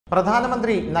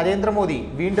പ്രധാനമന്ത്രി നരേന്ദ്രമോദി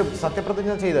വീണ്ടും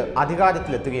സത്യപ്രതിജ്ഞ ചെയ്ത്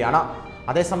അധികാരത്തിലെത്തുകയാണ്.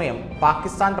 അതേസമയം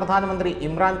പാകിസ്ഥാൻ പ്രധാനമന്ത്രി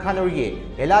ഇമ്രാൻഖാൻ ഒഴികെ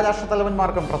എല്ലാ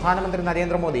രാഷ്ട്രത്തലവന്മാർക്കും പ്രധാനമന്ത്രി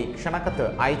നരേന്ദ്രമോദി ക്ഷണക്കത്ത്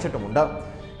അയച്ചിട്ടുമുണ്ട്.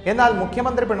 എന്നാൽ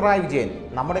മുഖ്യമന്ത്രി പിണറായി വിജയൻ,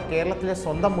 നമ്മുടെ കേരളത്തിലെ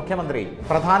സ്വന്തം മുഖ്യമന്ത്രി,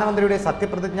 പ്രധാനമന്ത്രിയുടെ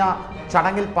സത്യപ്രതിജ്ഞ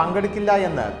ചടങ്ങിൽ പങ്കെടുക്കില്ല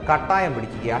എന്ന് കട്ടായം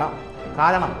പിടിക്കുകയാണ്.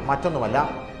 കാരണം മറ്റൊന്നുമല്ല,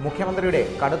 മുഖ്യമന്ത്രിയുടെ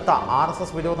കടുത്ത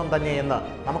RSS വിരോധം തന്നെയെന്ന്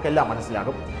നമുക്കെല്ലാം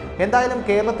മനസ്സിലാകും. എന്തായാലും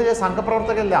കേരളത്തിലെ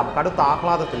സംഘപ്രവർത്തകരെല്ലാം കടുത്ത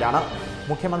ആഹ്ലാദത്തിലാണ്.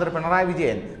 മുഖ്യമന്ത്രി പിണറായി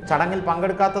വിജയൻ ചടങ്ങിൽ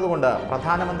പങ്കെടുക്കാത്തതുകൊണ്ട്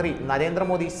പ്രധാനമന്ത്രി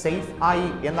നരേന്ദ്രമോദി സേഫ് ആയി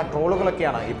എന്ന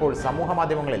ട്രോളുകളൊക്കെയാണ് ഇപ്പോൾ സമൂഹ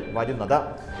മാധ്യമങ്ങളിൽ വരുന്നത്.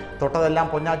 തൊട്ടതെല്ലാം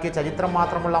പൊന്നാക്കിയ ചരിത്രം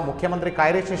മാത്രമുള്ള മുഖ്യമന്ത്രി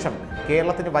കയറിയ ശേഷം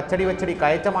കേരളത്തിന് വച്ചടി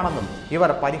കയറ്റമാണെന്നും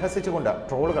ഇവർ പരിഹസിച്ചുകൊണ്ട്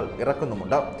ട്രോളുകൾ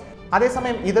ഇറക്കുന്നുമുണ്ട്.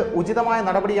 അതേസമയം ഇത് ഉചിതമായ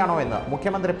നടപടിയാണോ എന്ന്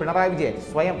മുഖ്യമന്ത്രി പിണറായി വിജയൻ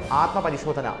സ്വയം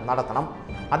ആത്മപരിശോധന നടത്തണം.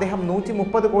 അദ്ദേഹം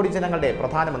 130 കോടി ജനങ്ങളുടെ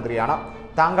പ്രധാനമന്ത്രിയാണ്.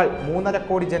 താങ്കൾ 3.5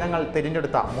 കോടി ജനങ്ങൾ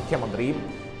തിരഞ്ഞെടുത്ത മുഖ്യമന്ത്രിയും.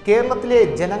 കേരളത്തിലെ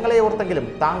ജനങ്ങളെ ഓർത്തെങ്കിലും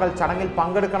താങ്കൾ ചടങ്ങിൽ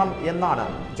പങ്കെടുക്കണം എന്നാണ്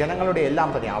ജനങ്ങളുടെ എല്ലാം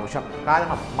തന്നെ ആവശ്യം.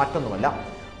 കാരണം മറ്റൊന്നുമല്ല,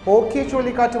 ഓഖി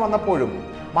ചുഴലിക്കാറ്റ് വന്നപ്പോഴും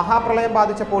മഹാപ്രളയം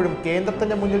ബാധിച്ചപ്പോഴും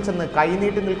കേന്ദ്രത്തിന്റെ മുന്നിൽ ചെന്ന്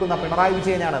കൈനീട്ടി നിൽക്കുന്ന പിണറായി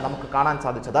വിജയനാണ് നമുക്ക് കാണാൻ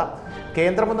സാധിച്ചത്.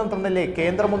 കേന്ദ്രമൊന്നും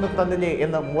തന്നില്ലേ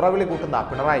എന്ന് മുറവിളി കൂട്ടുന്ന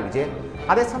പിണറായി വിജയൻ.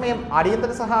 അതേസമയം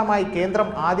അടിയന്തര സഹായമായി കേന്ദ്രം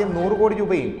ആദ്യം 100 കോടി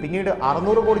രൂപയും പിന്നീട്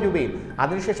 600 കോടി രൂപയും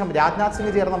അതിനുശേഷം രാജ്നാഥ്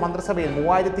സിംഗ് ചേർന്ന മന്ത്രിസഭയിൽ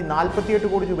 3048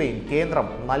 കോടി രൂപയും കേന്ദ്രം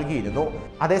നൽകിയിരുന്നു.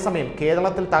 അതേസമയം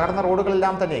കേരളത്തിൽ തകർന്ന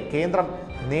റോഡുകളെല്ലാം തന്നെ കേന്ദ്രം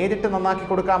നേരിട്ട് നന്നാക്കി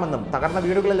കൊടുക്കാമെന്നും തകർന്ന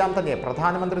വീടുകളെല്ലാം തന്നെ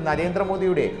പ്രധാനമന്ത്രി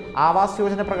നരേന്ദ്രമോദിയുടെ ആവാസ്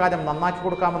യോജന പ്രകാരം നന്നാക്കി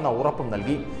കൊടുക്കാമെന്ന ഉറപ്പും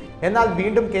നൽകി. എന്നാൽ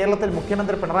വീണ്ടും കേരളത്തിൽ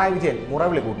മുഖ്യമന്ത്രി പിണറായി വിജയൻ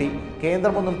മുറവിളി കൂട്ടി,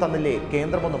 കേന്ദ്രമൊന്നും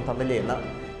തന്നില്ലേ എന്ന്.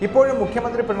 ഇപ്പോഴും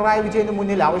മുഖ്യമന്ത്രി പിണറായി വിജയന്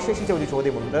മുന്നിൽ അവശേഷിച്ച ഒരു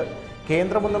ചോദ്യമുണ്ട്.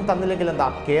 കേന്ദ്രമൊന്നും തന്നില്ലെങ്കിൽ എന്താ,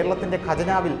 കേരളത്തിന്റെ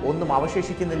ഖജനാവിൽ ഒന്നും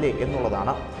അവശേഷിക്കുന്നില്ലേ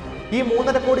എന്നുള്ളതാണ്. ഈ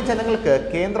 3.5 കോടി ജനങ്ങൾക്ക്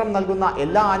കേന്ദ്രം നൽകുന്ന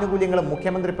എല്ലാ ആനുകൂല്യങ്ങളും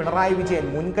മുഖ്യമന്ത്രി പിണറായി വിജയൻ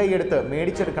മുൻകൈയെടുത്ത്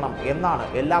മേടിച്ചെടുക്കണം എന്നാണ്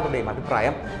എല്ലാവരുടെയും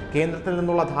അഭിപ്രായം. കേന്ദ്രത്തിൽ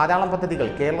നിന്നുള്ള ധാരാളം പദ്ധതികൾ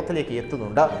കേരളത്തിലേക്ക്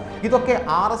എത്തുന്നുണ്ട്. ഇതൊക്കെ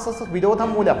RSS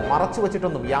വിരോധം മൂലം മറച്ചു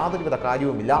വച്ചിട്ടൊന്നും യാതൊരുവിധ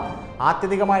കാര്യവുമില്ല.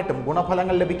 ആത്യന്തികമായിട്ടും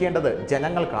ഗുണഫലങ്ങൾ ലഭിക്കേണ്ടത്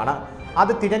ജനങ്ങൾക്കാണ്.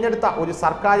 അത് തിരഞ്ഞെടുത്ത ഒരു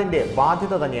സർക്കാരിൻ്റെ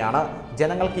ബാധ്യത തന്നെയാണ്.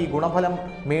 ജനങ്ങൾക്ക് ഈ ഗുണഫലം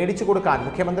മേടിച്ചു കൊടുക്കാൻ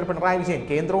മുഖ്യമന്ത്രി പിണറായി വിജയൻ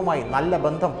കേന്ദ്രവുമായി നല്ല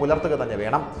ബന്ധം പുലർത്തുക തന്നെ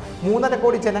വേണം. 3.5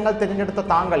 കോടി ജനങ്ങൾ തിരഞ്ഞെടുത്ത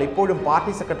താങ്കൾ ഇപ്പോഴും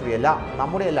പാർട്ടി സെക്രട്ടറിയല്ല,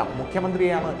 നമ്മുടെയെല്ലാം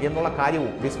മുഖ്യമന്ത്രിയാണ് എന്നുള്ള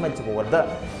കാര്യവും വിസ്മരിച്ചു പോകരുത്.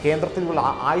 കേന്ദ്രത്തിലുള്ള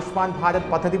ആയുഷ്മാൻ ഭാരത്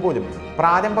പദ്ധതി പോലും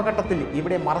പ്രാരംഭഘട്ടത്തിൽ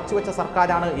ഇവിടെ മറച്ചുവെച്ച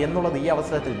സർക്കാരാണ് എന്നുള്ളത് ഈ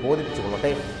അവസരത്തിൽ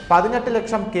ബോധിപ്പിച്ചുകൊള്ളട്ടെ. 18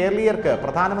 ലക്ഷം കേരളീയർക്ക്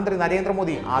പ്രധാനമന്ത്രി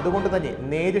നരേന്ദ്രമോദി അതുകൊണ്ട് തന്നെ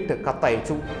നേരിട്ട്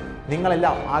കത്തയച്ചു.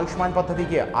 നിങ്ങളെല്ലാം ആയുഷ്മാൻ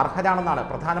പദ്ധതിക്ക് അർഹരാണെന്നാണ്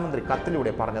പ്രധാനമന്ത്രി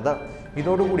കത്തിലൂടെ പറഞ്ഞത്.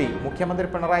 ഇതോടുകൂടി മുഖ്യമന്ത്രി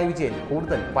പിണറായി വിജയൻ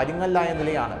കൂടുതൽ പരുങ്ങല്ലായ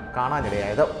നിലയാണ്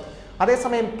കാണാനിടയായത്.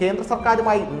 അതേസമയം കേന്ദ്ര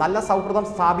സർക്കാരുമായി നല്ല സൗഹൃദം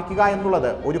സ്ഥാപിക്കുക എന്നുള്ളത്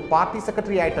ഒരു പാർട്ടി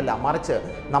സെക്രട്ടറി ആയിട്ടല്ല, മറിച്ച്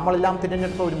നമ്മളെല്ലാം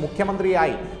തിരഞ്ഞെടുത്ത ഒരു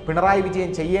മുഖ്യമന്ത്രിയായി പിണറായി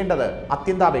വിജയൻ ചെയ്യേണ്ടത്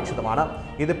അത്യന്താപേക്ഷിതമാണ്.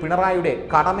 ഇത് പിണറായിയുടെ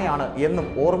കടമയാണ് എന്നും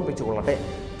ഓർമ്മിപ്പിച്ചുകൊള്ളട്ടെ.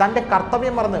 തൻ്റെ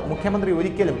കർത്തവ്യം മറന്ന് മുഖ്യമന്ത്രി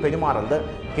ഒരിക്കലും പെരുമാറരുത്.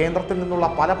 കേന്ദ്രത്തിൽ നിന്നുള്ള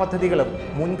പല പദ്ധതികളും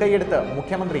മുൻകൈയെടുത്ത്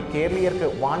മുഖ്യമന്ത്രി കേരളീയർക്ക്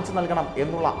വാങ്ങിച്ചു നൽകണം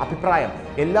എന്നുള്ള അഭിപ്രായം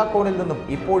എല്ലാ കോണിൽ നിന്നും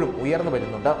ഇപ്പോഴും ഉയർന്നു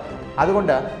വരുന്നുണ്ട്.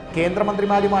 അതുകൊണ്ട്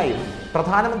കേന്ദ്രമന്ത്രിമാരുമായും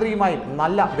പ്രധാനമന്ത്രിയുമായും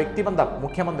നല്ല വ്യക്തിബന്ധം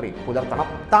മുഖ്യമന്ത്രി പുലർത്തണം.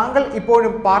 താങ്കൾ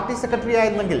ഇപ്പോഴും പാർട്ടി സെക്രട്ടറി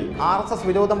ആയിരുന്നെങ്കിൽ RSS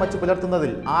വിരോധം വച്ച്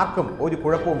പുലർത്തുന്നതിൽ ആർക്കും ഒരു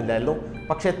കുഴപ്പവുമില്ലായിരുന്നു.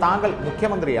 പക്ഷേ താങ്കൾ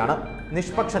മുഖ്യമന്ത്രിയാണ്,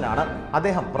 നിഷ്പക്ഷനാണ്,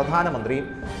 അദ്ദേഹം പ്രധാനമന്ത്രിയും.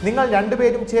 നിങ്ങൾ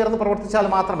രണ്ടുപേരും ചേർന്ന് പ്രവർത്തിച്ചാൽ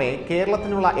മാത്രമേ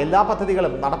കേരളത്തിനുള്ള എല്ലാ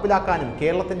പദ്ധതികളും നടപ്പിലാക്കാനും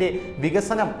കേരളത്തിൻ്റെ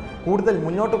വികസനം കൂടുതൽ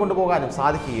മുന്നോട്ട് കൊണ്ടുപോകാനും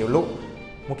സാധിക്കുകയുള്ളൂ.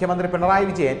 മുഖ്യമന്ത്രി പിണറായി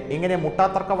വിജയൻ ഇങ്ങനെ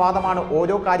മുട്ടാത്തർക്കവാദമാണ്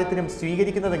ഓരോ കാര്യത്തിനും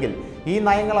സ്വീകരിക്കുന്നതെങ്കിൽ, ഈ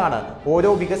നയങ്ങളാണ്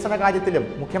ഓരോ വികസന കാര്യത്തിലും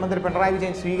മുഖ്യമന്ത്രി പിണറായി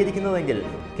വിജയൻ സ്വീകരിക്കുന്നതെങ്കിൽ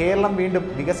കേരളം വീണ്ടും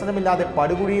വികസനമില്ലാതെ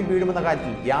പടുകുഴിയിൽ വീഴുമെന്ന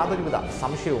കാര്യത്തിൽ യാതൊരുവിധ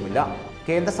സംശയവുമില്ല.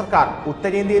 കേന്ദ്ര സർക്കാർ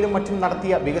ഉത്തരേന്ത്യയിലും മറ്റും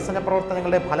നടത്തിയ വികസന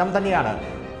പ്രവർത്തനങ്ങളുടെ ഫലം തന്നെയാണ്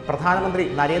പ്രധാനമന്ത്രി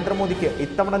നരേന്ദ്രമോദിക്ക്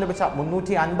ഇത്തവണ ലഭിച്ച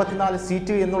 354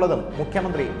 സീറ്റ് എന്നുള്ളതും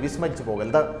മുഖ്യമന്ത്രി വിസ്മരിച്ചു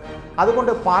പോകരുത്.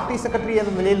 അതുകൊണ്ട് പാർട്ടി സെക്രട്ടറി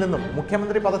എന്ന നിലയിൽ നിന്നും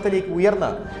മുഖ്യമന്ത്രി പദത്തിലേക്ക്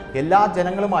ഉയർന്ന് എല്ലാ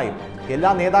ജനങ്ങളുമായും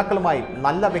എല്ലാ നേതാക്കളുമായും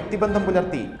നല്ല വ്യക്തിബന്ധം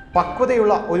പുലർത്തി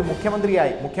പക്വതയുള്ള ഒരു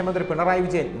മുഖ്യമന്ത്രിയായി മുഖ്യമന്ത്രി പിണറായി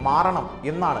വിജയൻ മാറണം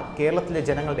എന്നാണ് കേരളത്തിലെ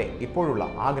ജനങ്ങളുടെ ഇപ്പോഴുള്ള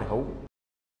ആഗ്രഹവും.